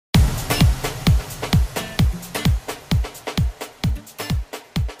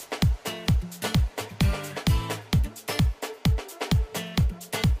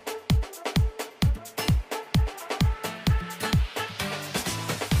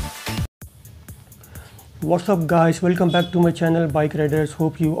WhatsApp guys, welcome back to my channel bike Riders.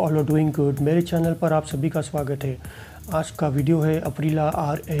 Hope you all are doing good. मेरे channel पर आप सभी का स्वागत है। आज का वीडियो है अप्रिला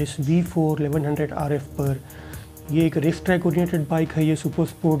rsv4 1100 RF पर। ये एक रेस ट्रैक ओरिएंटेड बाइक है। ये सुपर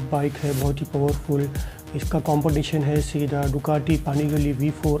स्पोर्ट बाइक है, बहुत ही पावरफुल। इसका कॉम्पिटिशन है सीधा डुकाटी पानीगली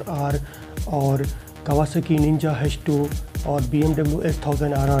V4R और कावासाकी निंजा H2 और BMW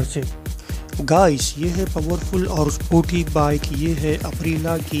S1000 RR से। गाइस, ये है पावरफुल और स्पोर्टी बाइक। ये है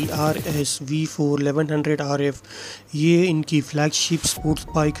अप्रिला की rsv4 1100 RF। ये इनकी फ्लैगशिप स्पोर्ट्स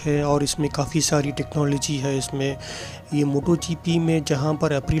बाइक है और इसमें काफ़ी सारी टेक्नोलॉजी है। इसमें ये MotoGP में जहां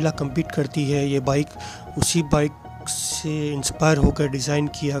पर अप्रिला कम्पीट करती है, ये बाइक उसी बाइक से इंस्पायर होकर डिज़ाइन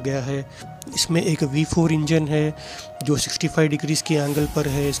किया गया है। इसमें एक V4 इंजन है जो 65 डिग्रीज़ के एंगल पर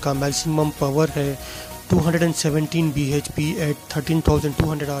है। इसका मैक्सिमम पावर है 217 bhp एट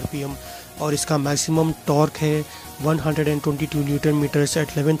 13,200 RPM और इसका मैक्सिमम टॉर्क है 122 न्यूटन मीटर्स एट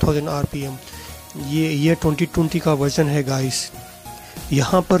 11,000 RPM। ये 2020 का वर्जन है गाइस।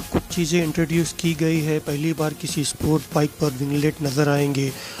 यहाँ पर कुछ चीज़ें इंट्रोड्यूस की गई है। पहली बार किसी स्पोर्ट बाइक पर विंगलेट नज़र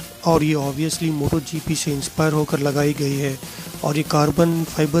आएंगे और ये ऑब्वियसली MotoGP से इंस्पायर होकर लगाई गई है। और ये कार्बन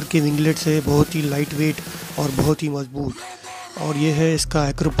फाइबर के विंगलेट्स है, बहुत ही लाइट वेट और बहुत ही मजबूत। और ये है इसका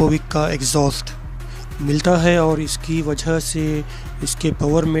एक्रोपोविक का एग्जॉस्ट मिलता है और इसकी वजह से इसके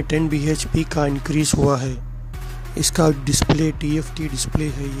पावर में 10 bhp का इंक्रीज़ हुआ है। इसका डिस्प्ले TFT डिस्प्ले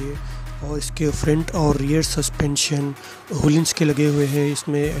है ये, और इसके फ्रंट और रियर सस्पेंशन हुलिन्स के लगे हुए हैं।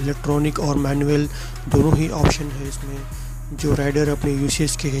 इसमें इलेक्ट्रॉनिक और मैनुअल दोनों ही ऑप्शन है इसमें, जो राइडर अपने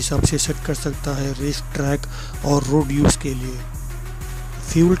यूसेज के हिसाब से सेट कर सकता है रेस ट्रैक और रोड यूज़ के लिए।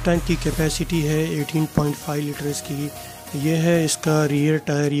 फ्यूल टैंक की कैपेसिटी है 18.5 लीटर्स की। ये है इसका रियर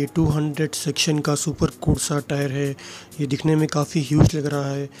टायर। ये 200 सेक्शन का सुपर कोर्सा टायर है। ये दिखने में काफ़ी ह्यूज लग रहा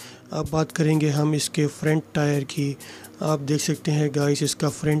है। अब बात करेंगे हम इसके फ्रंट टायर की। आप देख सकते हैं गाइस, इसका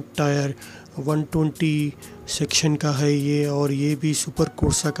फ्रंट टायर 120 सेक्शन का है ये, और ये भी सुपर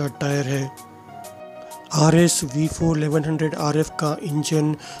कोर्सा का टायर है। rsv4 1100 RF का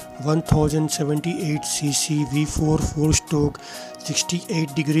engine 1078 cc V4 4 stroke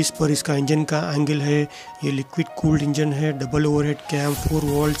 68 degrees पर इसका इंजन का एंगल है। ये लिक्विड कूल्ड इंजन है, डबल ओवरहेड कैम, 4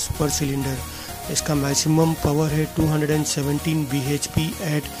 वोल्ट्स पर सिलेंडर। इसका मैक्सिमम पावर है 217 bhp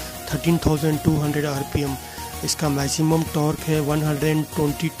एट 13,200 RPM। इसका मैक्सिमम टॉर्क है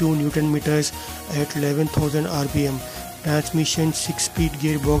 122 Newton metres eight 11,000 RPM। Transmission 6 speed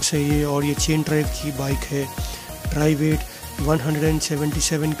gear box है ये, और ये चेन ड्राइव की बाइक है। Drive wait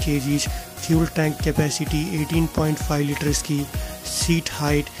 177 kg। Fuel tank capacity 18.5 litres की। सीट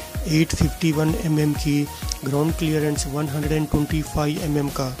हाइट 851 mm की। ग्राउंड क्लियरेंस 125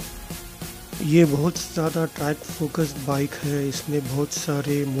 mm का। ये बहुत ज़्यादा ट्रैक फोकस्ड बाइक है। इसमें बहुत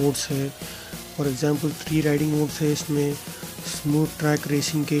सारे मोड्स है। फॉर एग्जांपल 3 राइडिंग मोड्स है इसमें, स्मूथ ट्रैक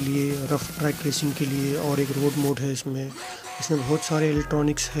रेसिंग के लिए, रफ ट्रैक रेसिंग के लिए, और एक रोड मोड है इसमें। बहुत सारे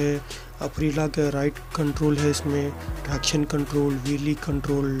इलेक्ट्रॉनिक्स है। अप्रिला का राइड कंट्रोल है इसमें, traction control, wheelie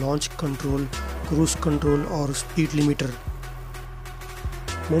control, launch control, cruise control और स्पीड लिमिटर।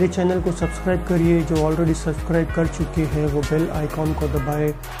 मेरे चैनल को सब्सक्राइब करिए। जो ऑलरेडी सब्सक्राइब कर चुके हैं वो बेल आइकॉन को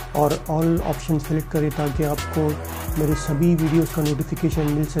दबाएं और ऑल ऑप्शन सेलेक्ट करें ताकि आपको मेरे सभी वीडियोस का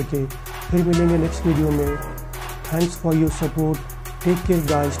नोटिफिकेशन मिल सके। फिर मिलेंगे नेक्स्ट वीडियो में। Thanks for your support. Take care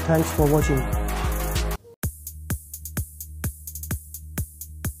guys. Thanks for watching.